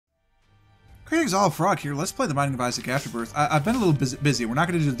Greetings, all Frog here. Let's play the Binding of Isaac Afterbirth. I've been a little busy. We're not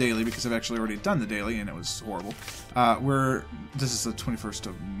going to do the daily because I've actually already done the daily and it was horrible. This is the 21st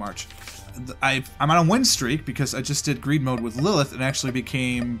of March. I'm on a win streak because I just did greed mode with Lilith and actually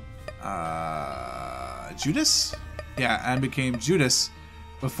became Judas. Yeah, and became Judas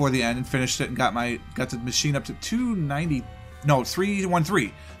before the end and finished it and got the machine up to 290. No,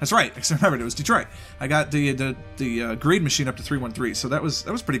 313. That's right. I remembered it was Detroit. I got the greed machine up to 313, so that was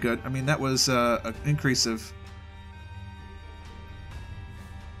pretty good. I mean, that was an increase of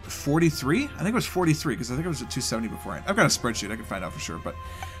 43. I think it was 43 because I think it was at 270 before. I've got a spreadsheet. I can find out for sure. But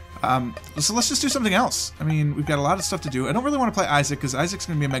so let's just do something else. I mean, we've got a lot of stuff to do. I don't really want to play Isaac because Isaac's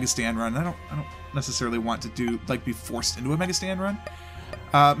going to be a Mega Stand run. I don't necessarily want to be forced into a Mega Stand run.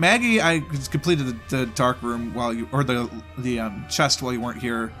 Maggie, I completed the dark room the chest while you weren't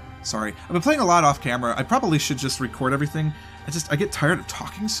here. Sorry, I've been playing a lot off camera. I probably should just record everything. I get tired of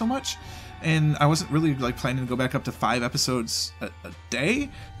talking so much, and I wasn't really planning to go back up to 5 episodes a day.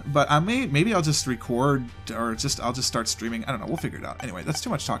 But maybe I'll just record or I'll just start streaming. I don't know. We'll figure it out. Anyway, that's too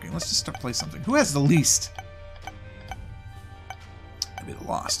much talking. Let's just play something. Who has the least? Maybe the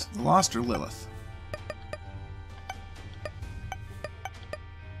Lost or Lilith.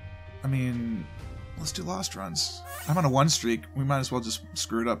 I mean, let's do Lost runs. I'm on a 1 streak. We might as well just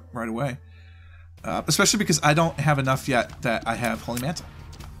screw it up right away. Especially because I don't have enough yet that I have Holy Mantle.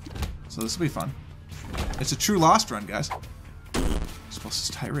 So this will be fun. It's a true Lost run, guys. I'm supposed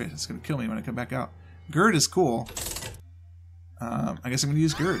to Tirade. It's going to kill me when I come back out. Gird is cool. I guess I'm going to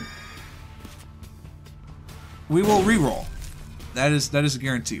use Gird. We will reroll. That is a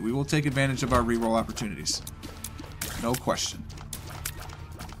guarantee. We will take advantage of our reroll opportunities. No question.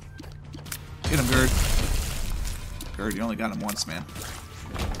 Get him, Gird. Gird, you only got him once, man.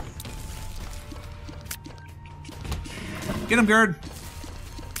 Get him, Gird.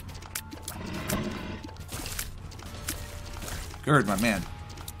 Gird, my man.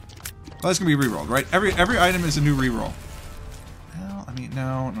 Well, that's gonna be rerolled, right? Every item is a new reroll. Well, I mean,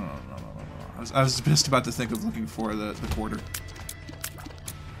 no. I was just about to think of looking for the quarter.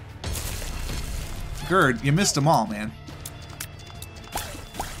 Gird, you missed them all, man.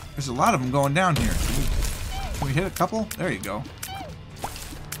 There's a lot of them going down here. Can we hit a couple? There you go.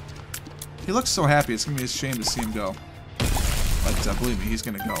 He looks so happy. It's going to be a shame to see him go. But believe me, he's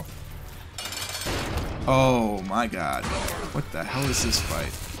going to go. Oh my god. What the hell is this fight?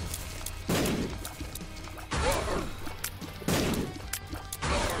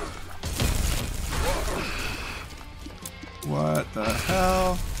 What the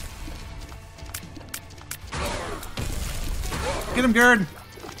hell? Get him, Gird!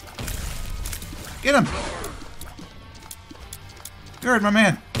 Get him! Gird, my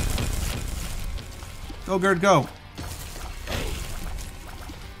man! Go, Gird, go!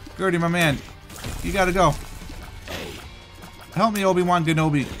 Girdy, my man. You gotta go. Help me, Obi-Wan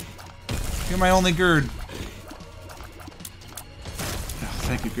Kenobi. You're my only Gird. Oh,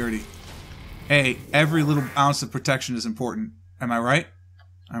 thank you, Girdy. Hey, every little ounce of protection is important. Am I right?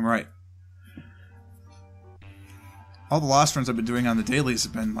 I'm right. All the Lost runs I've been doing on the dailies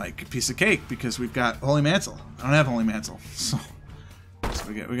have been like a piece of cake because we've got Holy Mantle. I don't have Holy Mantle, so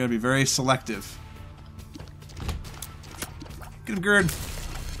we gotta be very selective. Get him, Gird.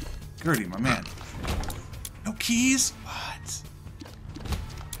 Girdy, my man. No keys? What?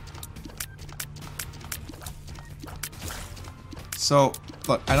 So,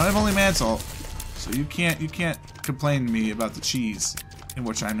 look, I don't have Holy Mantle, so you can't complain to me about the cheese in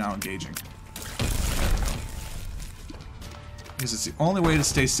which I'm now engaging. Because it's the only way to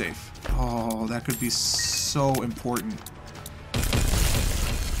stay safe. Oh, that could be so important.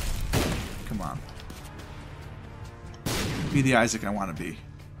 Come on. Be the Isaac I want to be.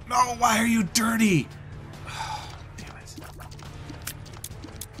 No, why are you dirty? Oh, damn it.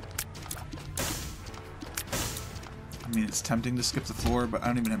 I mean, it's tempting to skip the floor, but I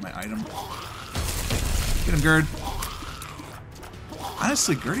don't even have my item. Get him, Gird.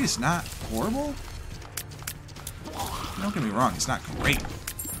 Honestly, Girdy's not horrible. Don't get me wrong, he's not great.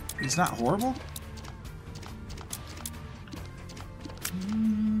 He's not horrible.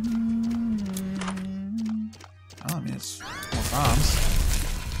 Oh, I mean, it's more bombs.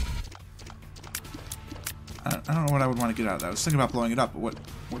 I don't know what I would want to get out of that. I was thinking about blowing it up, but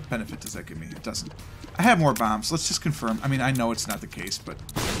what benefit does that give me? It doesn't. I have more bombs. Let's just confirm. I mean, I know it's not the case, but...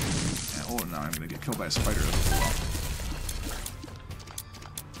 Yeah, oh, no, I'm going to get killed by a spider as well.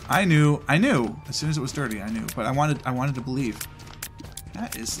 I knew. As soon as it was dirty, I knew. But I wanted to believe.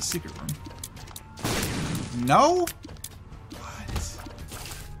 That is the secret room. No? What?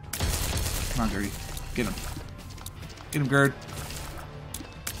 Come on, Gertie. Get him. Get him, Gird.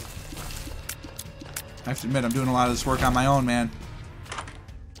 I have to admit, I'm doing a lot of this work on my own, man.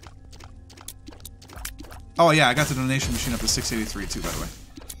 Oh, yeah, I got the donation machine up to 683, too, by the way.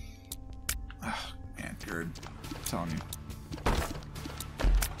 Oh, man, Gerd. I'm telling you.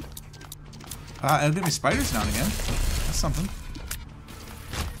 It'll give me spiders now and again. That's something.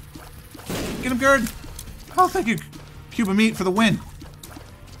 Get him, Gerd! Oh, thank you, Cube of Meat, for the win.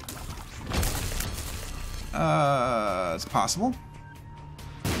 It's possible.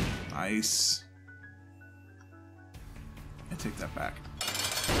 Nice. I take that back.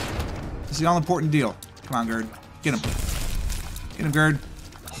 This is the all-important deal. Come on, Gerd. Get him. Get him, Gerd.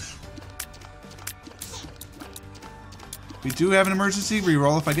 We do have an emergency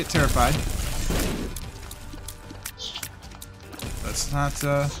reroll if I get terrified. Let's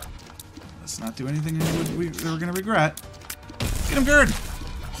not do anything that we're gonna regret. Get him, Gerd.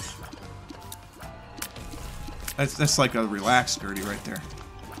 That's like a relaxed Gertie right there.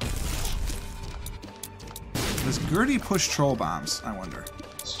 Does Gertie push troll bombs? I wonder.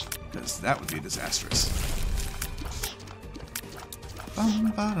 Because that would be disastrous.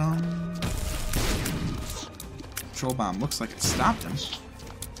 Bum-ba-dum. Troll bomb looks like it stopped him.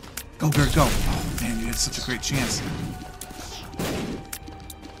 Go, Gerd, go! Oh man, you had such a great chance.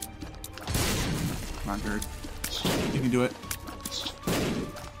 Come on, Gerd. You can do it.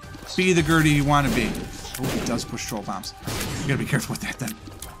 Be the Gertie you want to be. Oh, he does push troll bombs. You gotta be careful with that then.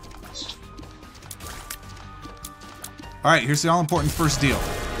 Alright, here's the all-important first deal.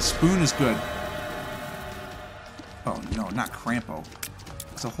 The spoon is good. Oh no, not Crampo.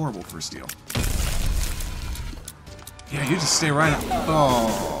 It's a horrible first deal. Yeah, you just stay right up.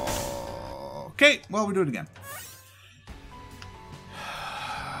 Oh. Okay, well, we do it again.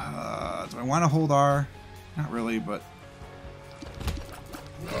 Do I want to hold R? Not really, but...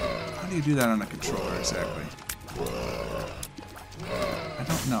 How do you do that on a controller exactly? I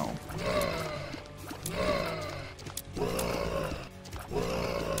don't know.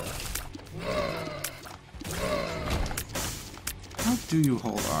 How do you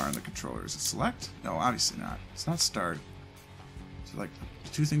hold R on the controller? Is it select? No, obviously not. It's not start. Is it like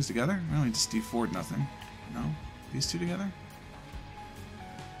two things together? I only just D4'd nothing. No? These two together?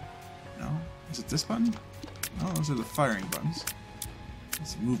 No? Is it this button? No, those are the firing buttons.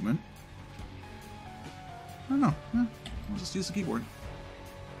 It's movement. I don't know. Yeah, we'll just use the keyboard.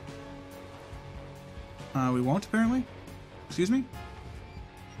 We won't, apparently? Excuse me?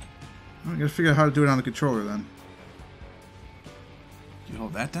 I gotta figure out how to do it on the controller, then. Do you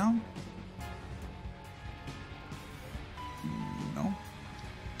hold that down? No?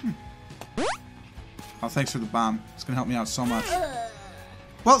 Oh, thanks for the bomb. It's gonna help me out so much.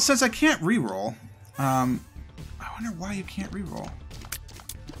 Well, since I can't reroll, I wonder why you can't reroll.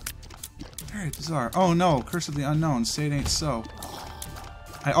 Very bizarre. Oh no, Curse of the Unknown. Say it ain't so.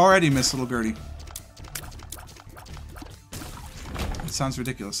 I already miss little Gertie. It sounds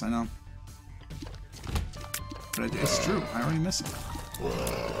ridiculous, I know. But it's true. I already miss it.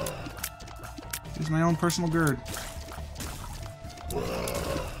 Here's my own personal Gerd.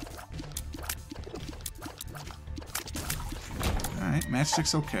 Alright,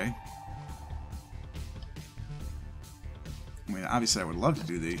 matchstick's okay. I mean, obviously I would love to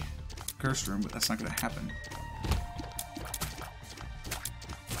do the Cursed Room, but that's not going to happen.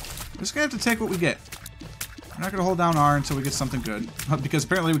 We're just going to have to take what we get. We're not going to hold down R until we get something good. Because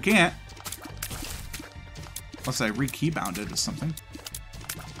apparently we can't. Unless I re-keybound it or something.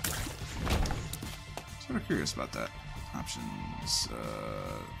 Sort of curious about that. Options.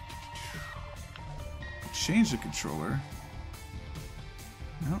 Change the controller.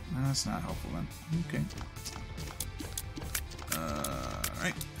 No, that's not helpful then. Okay.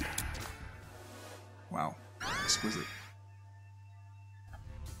 Alright. Wow. Exquisite.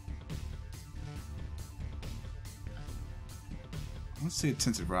 Let's see a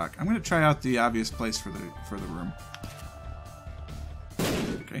tinted rock. I'm going to try out the obvious place for the room.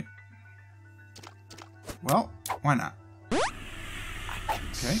 Okay. Well, why not?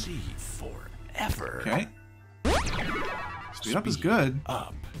 Okay. See forever. Okay. Speed up is good.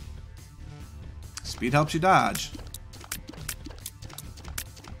 Up. Speed helps you dodge.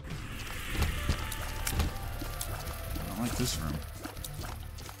 I don't like this room.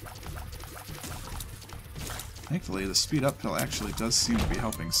 Thankfully, the speed up pill actually does seem to be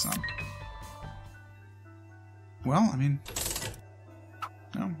helping some. Well, I mean...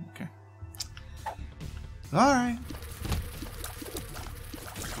 No? Okay. Alright.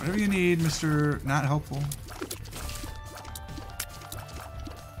 Whatever you need, Mr. Not Helpful.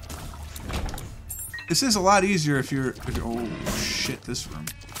 This is a lot easier if you're oh, shit, this room.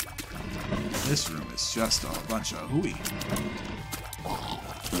 This room is just a bunch of hooey.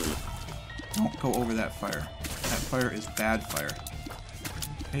 Don't go over that fire. That fire is bad fire.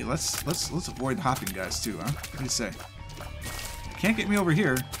 Hey, let's avoid hopping guys too, huh? What do you say? Can't get me over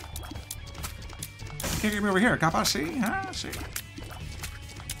here. Can't get me over here. Kappa, see? Huh? See?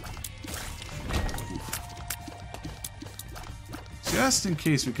 Just in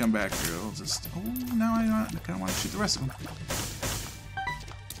case we come back here, I'll just... Oh, now I kind of want to shoot the rest of them.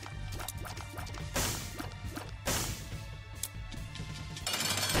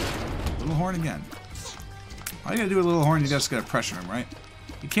 Little horn again. All you gotta do with a little horn, you just gotta pressure him, right?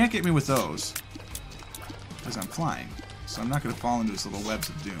 You can't get me with those because I'm flying, so I'm not gonna fall into his little webs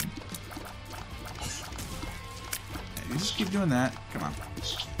of doom. Yeah, you just keep doing that. Come on.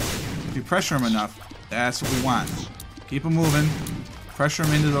 If you pressure him enough, that's what we want. Keep him moving. Pressure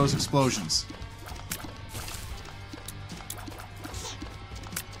him into those explosions.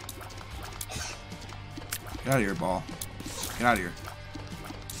 Get out of here, ball. Get out of here.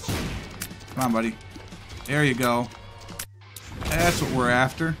 Come on, buddy. There you go. That's what we're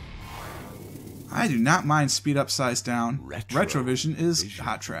after. I do not mind speed up, size down. Retrovision is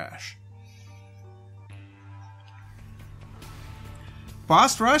hot trash.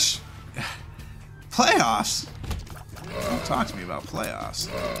 Boss rush? Playoffs? Don't talk to me about playoffs.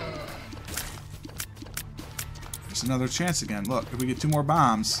 There's another chance again. Look, if we get 2 more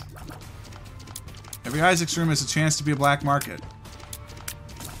bombs, every Isaac's room has a chance to be a black market.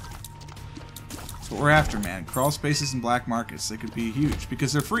 That's what we're after, man. Crawl spaces and black markets. They could be huge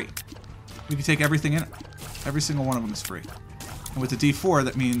because they're free. We can take everything in it. Every single one of them is free. And with the D4,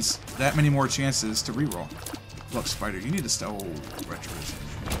 that means that many more chances to reroll. Look, Spider, you need to stay. Oh, retrovision.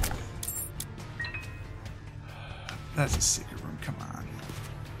 That's a secret room. Come on.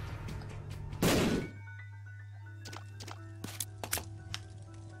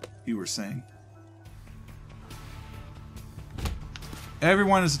 You were saying?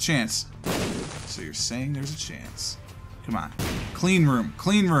 Everyone has a chance. So you're saying there's a chance. Come on. Clean room.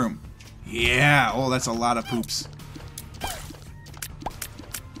 Clean room. Yeah. Oh, that's a lot of poops.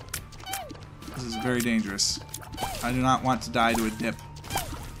 This is very dangerous. I do not want to die to a dip.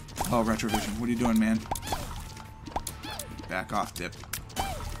 Oh, retrovision. What are you doing, man? Back off, dip.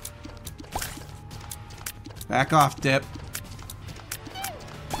 Back off, dip.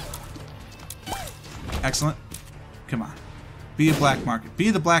 Excellent. Come on. Be a black market. Be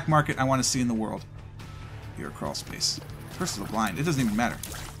the black market I want to see in the world. You're a crawl space. Curse of the blind. It doesn't even matter.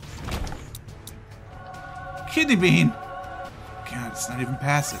 Kidney bean. God, it's not even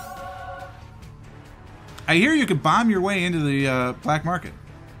past it. I hear you could bomb your way into the black market.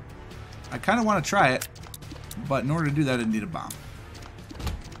 I kind of want to try it. But in order to do that, I need a bomb.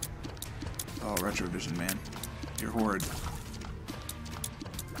 Oh, retrovision, man. You're horrid.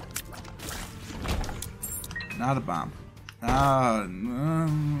 Not a bomb. I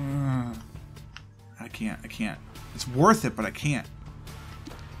can't. It's worth it, but I can't.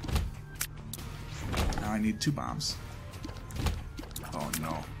 Now I need 2 bombs. Oh,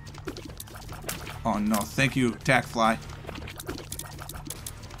 no. Oh, no. Thank you, attack fly.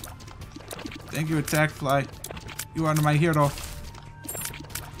 Thank you, attack fly. You are my hero.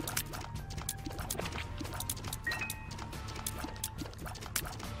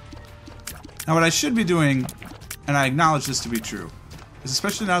 Now what I should be doing, and I acknowledge this to be true, is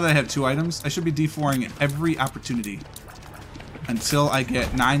especially now that I have 2 items, I should be D4ing at every opportunity until I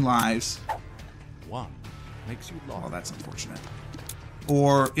get 9 lives. 1 makes you long. Oh, that's unfortunate.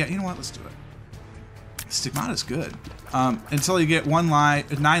 Or, yeah, you know what? Let's do it. Stigmata's good. Until you get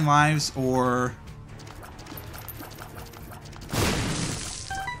 9 lives, or...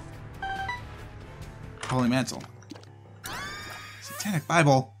 Holy Mantle. Satanic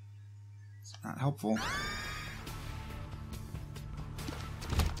Bible. It's not helpful.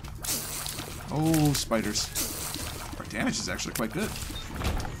 Oh, spiders. Our damage is actually quite good.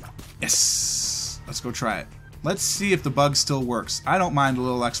 Yes! Let's go try it. Let's see if the bug still works. I don't mind a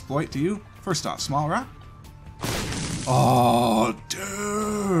little exploit, do you? First off, small rock. Oh,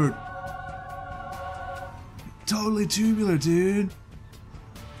 dude! Totally tubular, dude.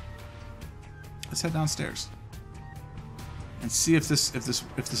 Let's head downstairs and see if this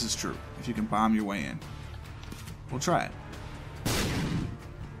is true. If you can bomb your way in, we'll try it.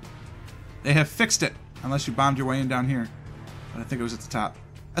 They have fixed it, unless you bombed your way in down here. But I think it was at the top.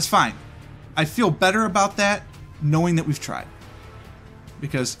 That's fine. I feel better about that, knowing that we've tried.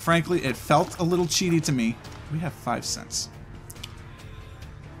 Because frankly, it felt a little cheaty to me. We have 5 cents.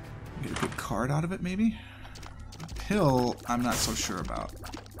 Get a good card out of it, maybe. A pill, I'm not so sure about.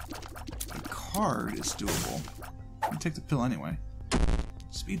 The card is doable. I'm gonna take the pill anyway.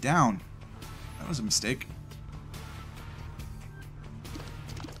 Speed down. That was a mistake.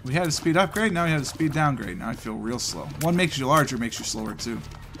 We had a speed upgrade, now we have a speed downgrade. Now I feel real slow. One makes you larger, makes you slower too.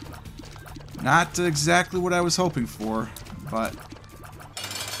 Not exactly what I was hoping for, but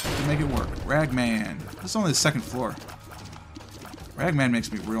to make it work. Ragman. This is only the second floor. Ragman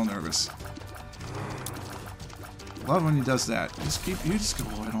makes me real nervous. Love when he does that. You just go,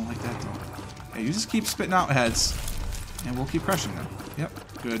 oh, I don't like that though. Hey, you just keep spitting out heads, and we'll keep crushing them.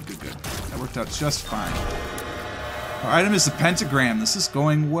 Yep, good, good, good. That worked out just fine. Our item is the pentagram. This is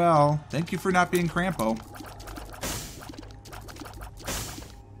going well. Thank you for not being Crampo.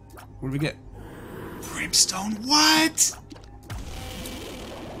 What do we get? Brimstone, what?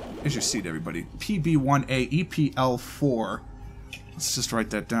 Here's your seed, everybody. PB1A EPL4. Let's just write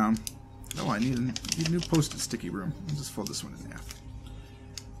that down. Oh, I need a new post-it sticky room. I'll just fold this one in half.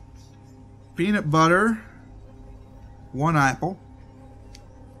 Peanut butter. 1 apple.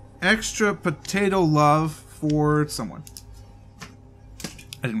 Extra potato love for someone.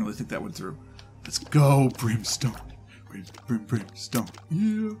 I didn't really think that went through. Let's go, Brimstone. Brimstone.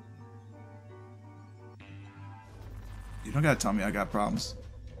 Yeah. You don't gotta tell me I got problems.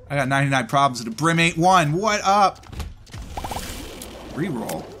 I got 99 problems and a Brim ain't one. What up?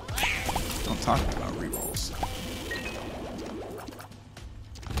 Reroll. Don't talk about rerolls.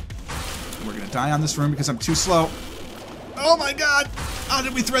 We're gonna die on this room because I'm too slow. Oh my god! How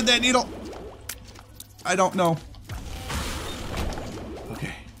did we thread that needle? I don't know.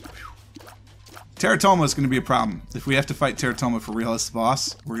 Okay. Teratoma is gonna be a problem. If we have to fight Teratoma for real as the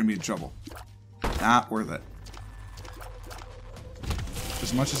boss, we're gonna be in trouble. Not worth it.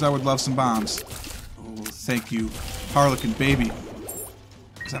 As much as I would love some bombs. Oh, thank you, Harlequin Baby.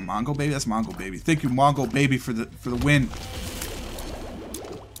 Is that Mongol Baby? That's Mongol Baby. Thank you, Mongol Baby, for the win.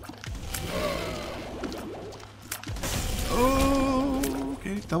 Oh,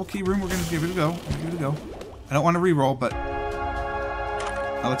 okay. Double key room. We're gonna give it a go. Give it a go. I don't want to re-roll, but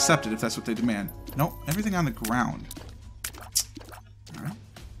I'll accept it if that's what they demand. Nope. Everything on the ground. All right.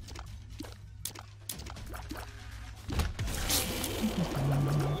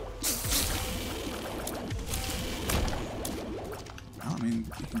 Well, I mean,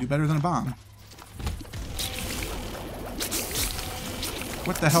 you can do better than a bomb.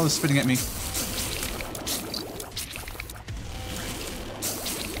 What the hell is spitting at me?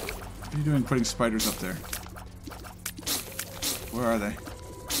 What are you doing putting spiders up there? Where are they?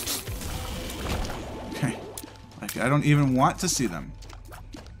 Okay. Like, I don't even want to see them.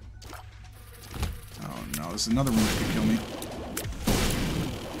 Oh no, there's another one that could kill me.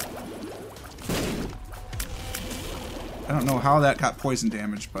 I don't know how that got poison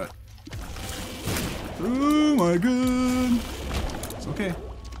damage, but... Oh my god! It's okay.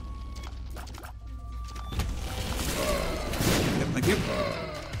 Yep, thank you.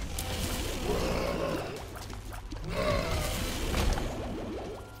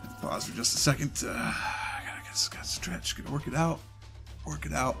 Pause for just a second. I gotta stretch. Gotta work it out. Work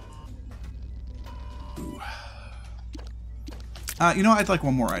it out. Ooh. You know, I'd like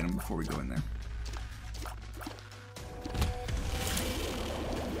one more item before we go in there.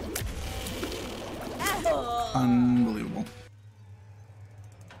 Unbelievable.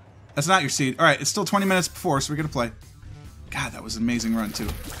 That's not your seed. Alright, it's still 20 minutes before, so we're gonna play. God, that was an amazing run, too.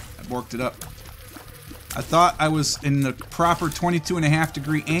 I worked it up. I thought I was in the proper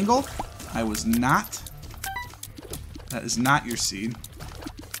 22.5-degree angle. I was not. That is not your seed.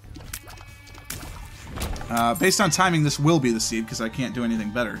 Based on timing, this will be the seed, because I can't do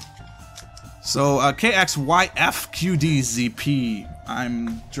anything better. So, KXYF QDZP.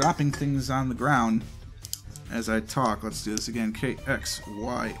 I'm dropping things on the ground as I talk. Let's do this again.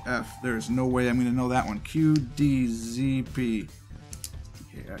 KXYF. There's no way I'm going to know that one. QDZP.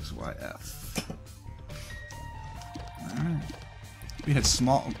 KXYF. Alright. We had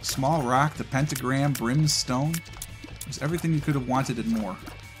small rock, the pentagram, brimstone. It was everything you could have wanted and more.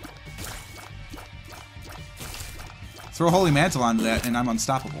 Throw a holy mantle onto that and I'm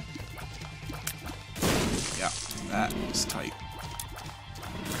unstoppable. Yeah, that was tight.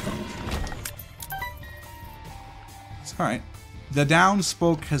 It's alright. The down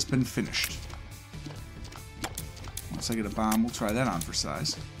spoke has been finished. Once I get a bomb, we'll try that on for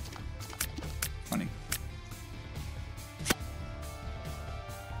size. Funny.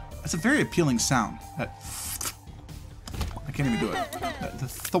 That's a very appealing sound. That I can't even do it. The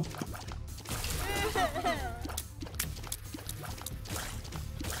thump.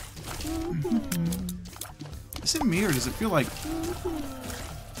 Is it me, or does it feel like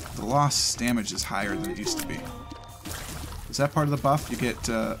the lost damage is higher than it used to be? Is that part of the buff? You get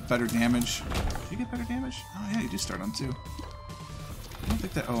better damage. Do you get better damage? Oh yeah, you do start on 2. I don't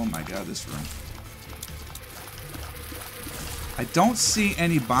think that... Oh my god, this room. I don't see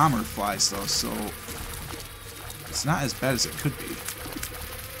any bomber flies, though, so it's not as bad as it could be.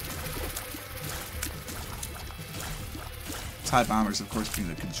 TIE bombers, of course, being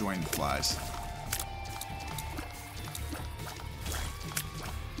the conjoined flies.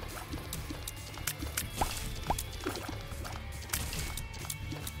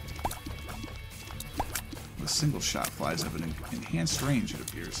 The single shot flies have an enhanced range, it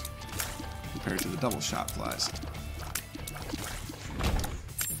appears, compared to the double shot flies.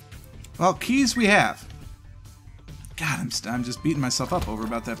 Well, keys we have. God, I'm just beating myself up over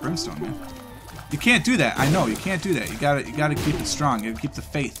about that brimstone, man. You can't do that. I know you can't do that. You gotta keep it strong. You gotta keep the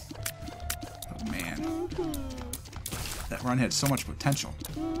faith. But man, that run had so much potential.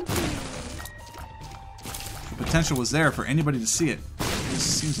 The potential was there for anybody to see it. This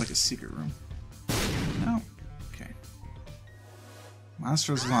seems like a secret room. No. Okay.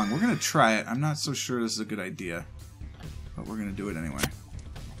 Monstrous Lung. We're gonna try it. I'm not so sure this is a good idea, but we're gonna do it anyway.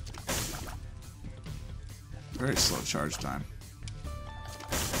 Very slow charge time.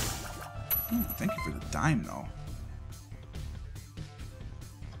 Ooh, thank you for the dime, though.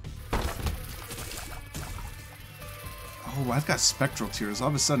 Oh, I've got Spectral Tears. All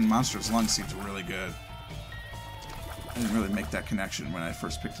of a sudden, Monstrous Lung seems really good. I didn't really make that connection when I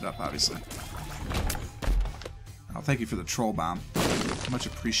first picked it up, obviously. I'll thank you for the Troll Bomb. Much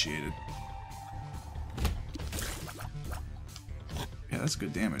appreciated. Yeah, that's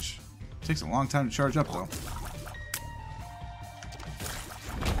good damage. It takes a long time to charge up, though.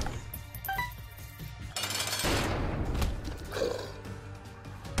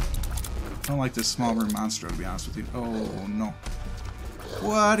 I don't like this small room monster, to be honest with you. Oh, no.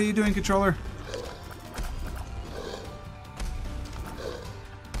 What are you doing, controller?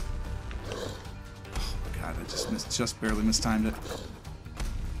 Oh, God, I just barely mistimed it.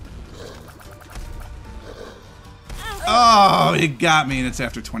 Oh, it got me, and it's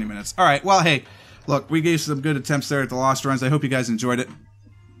after 20 minutes. All right, well, hey, look, we gave some good attempts there at the Lost Runs. I hope you guys enjoyed it.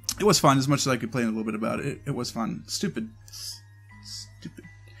 It was fun, as much as I could play a little bit about it. It was fun. Stupid.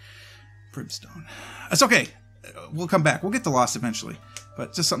 Brimstone. That's okay. We'll come back. We'll get the Lost eventually.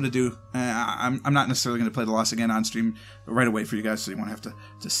 But just something to do. I'm not necessarily going to play the Lost again on stream right away for you guys, so you won't have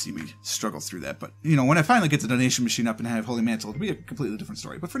to see me struggle through that. But, you know, when I finally get the donation machine up and have Holy Mantle, it'll be a completely different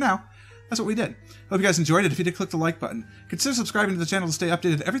story. But for now, that's what we did. Hope you guys enjoyed it. If you did, click the like button. Consider subscribing to the channel to stay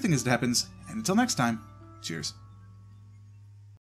updated. Everything as it happens. And until next time, cheers.